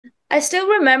I still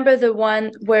remember the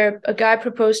one where a guy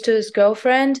proposed to his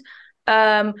girlfriend.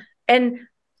 And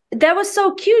that was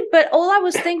so cute, but all I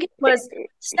was thinking was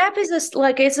Snap is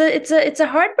like it's a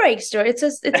heartbreak story. It's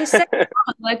a sad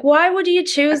song. Like, why would you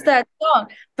choose that song?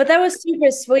 But that was super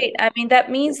sweet. I mean,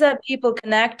 that means that people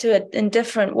connect to it in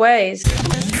different ways.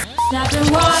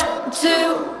 Snapping one,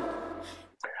 two.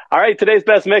 All right, today's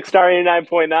best mix, Star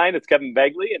 89.9. It's Kevin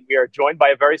Begley, and we are joined by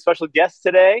a very special guest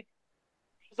today,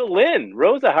 Rosa Linn.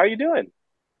 Rosa, how are you doing?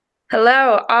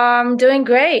 Hello, I'm doing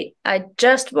great. I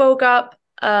just woke up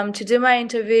to do my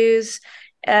interviews.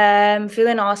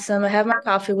 Feeling awesome. I have my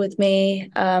coffee with me.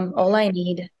 All I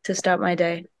need to start my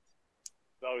day.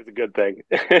 It's always a good thing.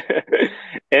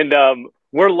 And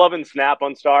we're loving Snap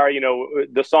on Star. You know,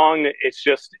 the song,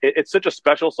 it's such a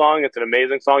special song. It's an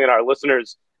amazing song, and our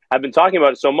listeners have been talking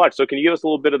about it so much. So can you give us a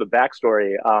little bit of the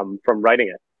backstory from writing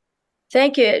it?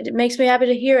 Thank you. It makes me happy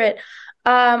to hear it.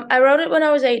 I wrote it when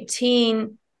I was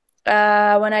 18,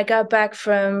 when I got back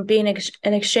from being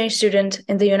an exchange student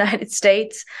in the United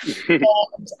States. And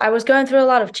I was going through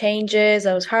a lot of changes.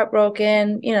 I was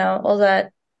heartbroken, all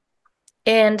that.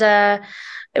 And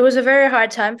it was a very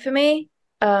hard time for me.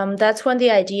 That's when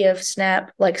the idea of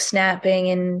snapping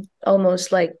and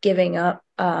almost like giving up,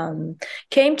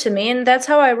 came to me. And that's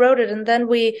how I wrote it. And then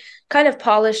we kind of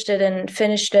polished it and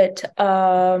finished it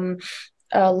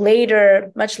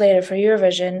much later for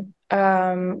Eurovision,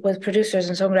 with producers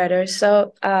and songwriters.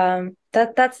 So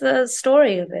that's the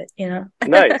story of it.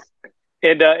 Nice.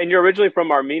 And you're originally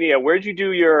from Armenia. Where'd you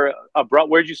do your abroad?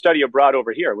 Where'd you study abroad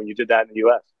over here when you did that in the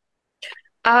U.S.?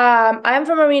 I'm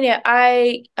from Armenia.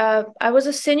 I was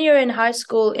a senior in high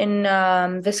school in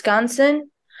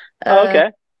Wisconsin, Oh, uh, okay.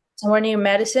 somewhere near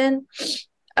Madison.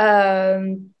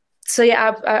 So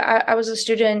yeah, I was a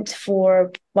student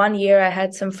for 1 year. I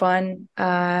had some fun.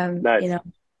 Nice.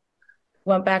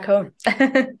 Went back home.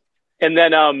 And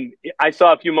then I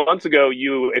saw a few months ago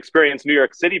you experienced New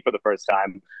York City for the first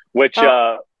time, which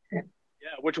Oh, yeah,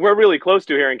 which we're really close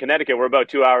to here in Connecticut. We're about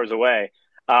 2 hours away.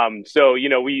 So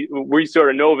we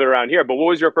sort of know of it around here. But what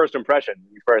was your first impression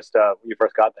when you first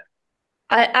got there?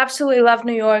 I absolutely love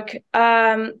New York.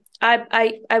 I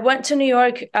went to New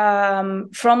York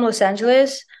from Los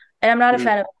Angeles, and I'm not a Mhm.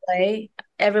 fan of LA.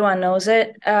 Everyone knows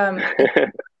it.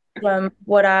 From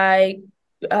what I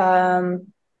love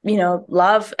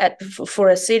for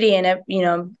a city, and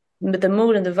the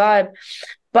mood and the vibe.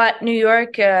 But New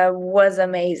York was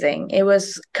amazing. It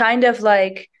was kind of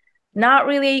like not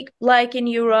really like in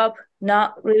Europe,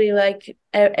 not really like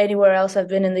anywhere else I've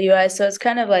been in the US. So it's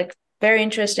kind of like very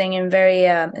interesting and very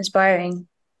inspiring.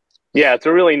 Yeah, it's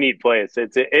a really neat place.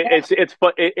 It's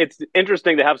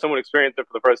interesting to have someone experience it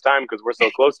for the first time because we're so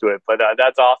close to it. But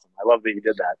that's awesome. I love that you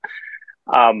did that.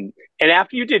 And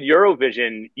after you did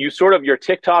Eurovision, your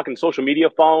TikTok and social media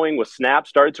following with Snap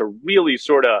started to really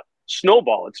sort of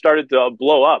snowball. It started to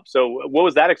blow up. So what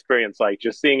was that experience like?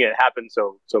 Just seeing it happen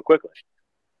so quickly.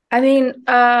 I mean,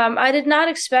 I did not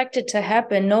expect it to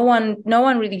happen. No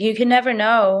one really, you can never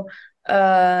know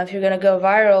if you're gonna go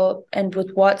viral and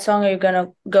with what song are you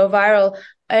gonna go viral.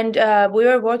 And we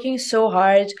were working so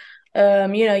hard.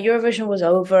 Eurovision was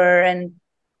over and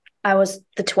I was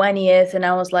the 20th and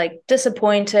I was like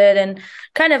disappointed and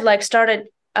kind of like started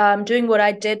doing what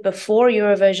I did before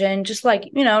Eurovision, just like,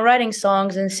 writing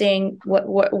songs and seeing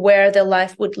where the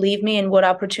life would leave me and what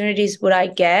opportunities would I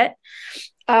get.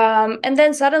 And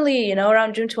then suddenly,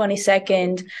 around June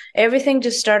 22nd, everything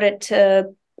just started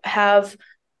to have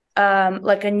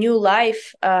like a new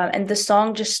life, and the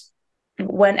song just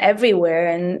went everywhere.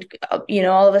 And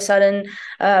all of a sudden,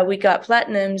 we got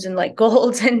platinums and like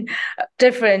golds in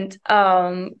different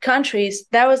countries.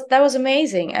 That was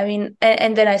amazing. I mean,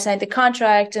 and then I signed the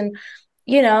contract, and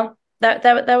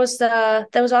that was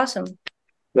awesome.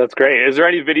 That's great. Is there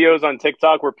any videos on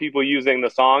TikTok where people using the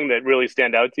song that really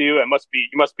stand out to you? You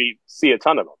must be see a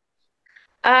ton of them.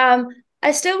 Um,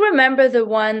 I still remember the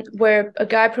one where a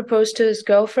guy proposed to his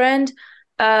girlfriend.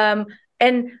 And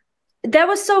that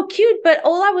was so cute, but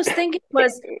all I was thinking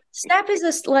was Snap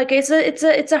is like it's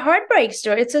a heartbreak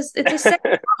story. It's a sad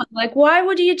song. Like, why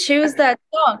would you choose that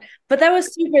song? But that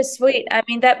was super sweet. I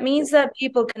mean, that means that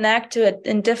people connect to it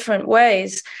in different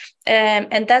ways.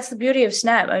 And that's the beauty of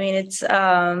Snap. I mean, it's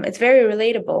very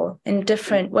relatable in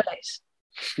different ways.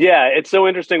 Yeah, it's so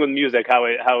interesting with music how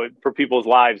it for people's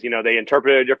lives, they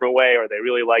interpret it a different way or they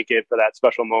really like it for that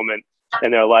special moment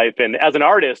in their life. And as an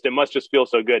artist, it must just feel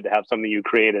so good to have something you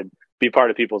created be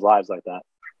part of people's lives like that.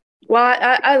 Well,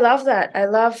 I love that. I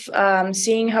love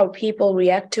seeing how people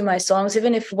react to my songs,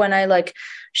 even if when I like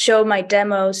show my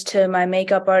demos to my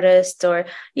makeup artist or,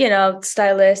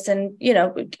 stylist, and,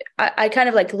 I kind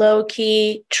of like low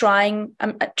key trying,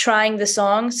 I'm trying the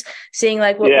songs, seeing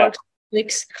like what Yeah. works,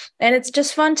 weeks, and it's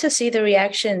just fun to see the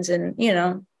reactions and.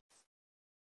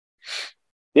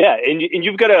 Yeah, and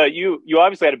you've got you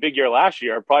obviously had a big year last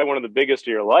year, probably one of the biggest of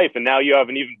your life, and now you have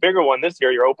an even bigger one this year.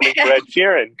 You're opening for Ed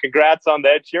Sheeran. Congrats on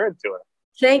the Ed Sheeran tour.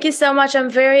 Thank you so much. I'm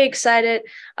very excited.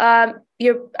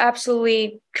 You're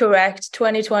absolutely correct.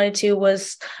 2022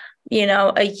 was,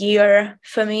 a year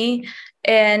for me.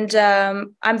 And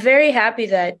I'm very happy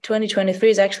that 2023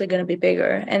 is actually going to be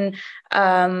bigger. And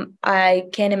I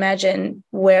can't imagine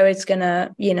where it's going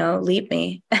to, lead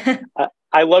me.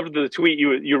 I loved the tweet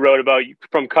you wrote about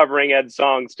from covering Ed's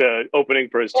songs to opening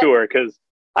for his tour, because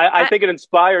I think it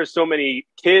inspires so many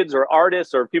kids or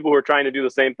artists or people who are trying to do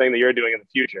the same thing that you're doing in the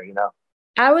future.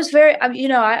 I was very, I'm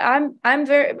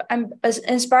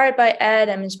inspired by Ed.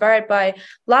 I'm inspired by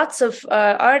lots of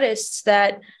artists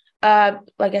that,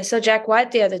 like I saw Jack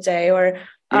White the other day, or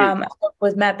Mm.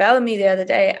 with Matt Bellamy the other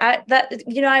day.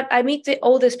 I meet the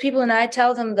oldest people and I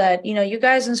tell them that, you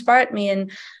guys inspired me,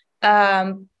 and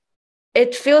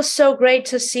it feels so great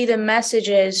to see the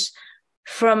messages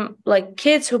from like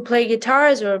kids who play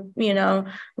guitars or,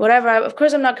 whatever. Of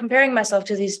course, I'm not comparing myself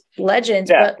to these legends,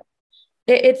 Yeah. but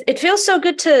it feels so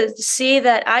good to see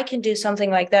that I can do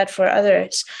something like that for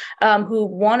others who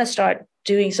want to start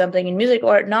doing something in music,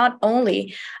 or not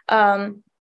only.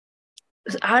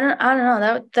 I don't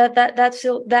know,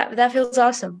 that feels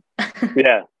awesome.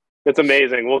 Yeah, it's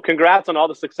amazing. Well, congrats on all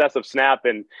the success of Snap,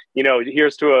 and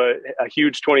here's to a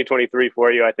huge 2023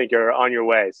 for you. I think you're on your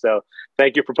way. So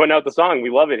thank you for putting out the song.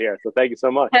 We love it here. So thank you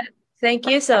so much. Thank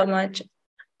you so much.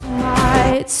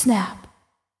 Snap.